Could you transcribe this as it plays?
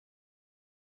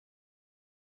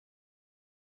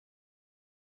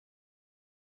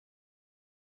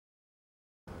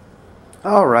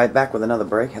Alright, back with another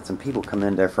break. Had some people come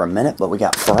in there for a minute, but we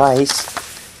got Bryce.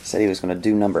 Said he was going to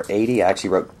do number 80. I actually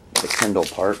wrote the Kindle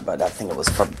part, but I think it was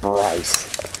for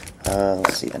Bryce.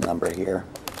 Let's see the number here.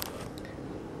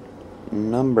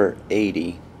 Number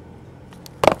 80.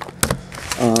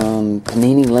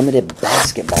 Panini Limited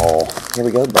Basketball. Here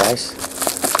we go, Bryce.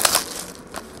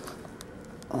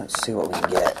 Let's see what we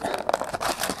can get.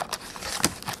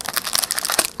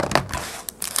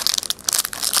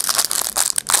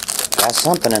 Got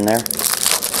something in there.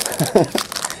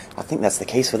 I think that's the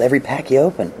case with every pack you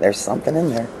open. There's something in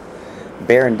there.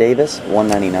 Baron Davis,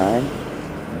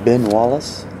 $1.99. Ben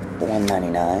Wallace,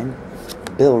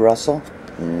 $1.99. Bill Russell,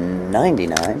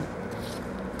 $99.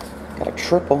 Got a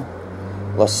triple.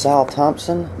 LaSalle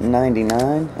Thompson,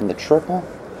 $99. And the triple.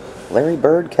 Larry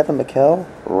Bird, Kevin McHale,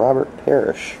 Robert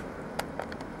Parrish.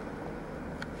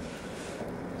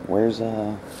 Where's,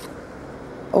 oh,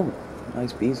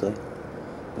 nice Beasley.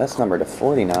 That's numbered to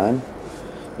 49.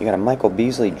 You got a Michael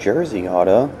Beasley jersey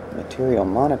auto, material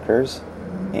monikers,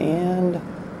 and,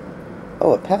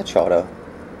 oh, a patch auto.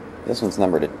 This one's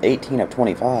numbered at 18 of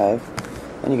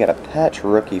 25. Then you got a patch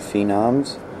rookie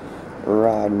phenoms,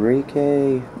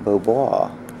 Rodrigue Beaubois.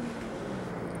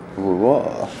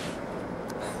 Whoa.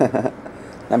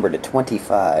 Numbered to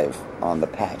 25 on the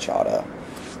patch auto.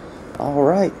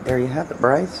 Alright, there you have it,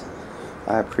 Bryce.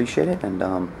 I appreciate it, and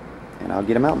I'll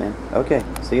get him out, man. Okay,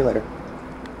 see you later.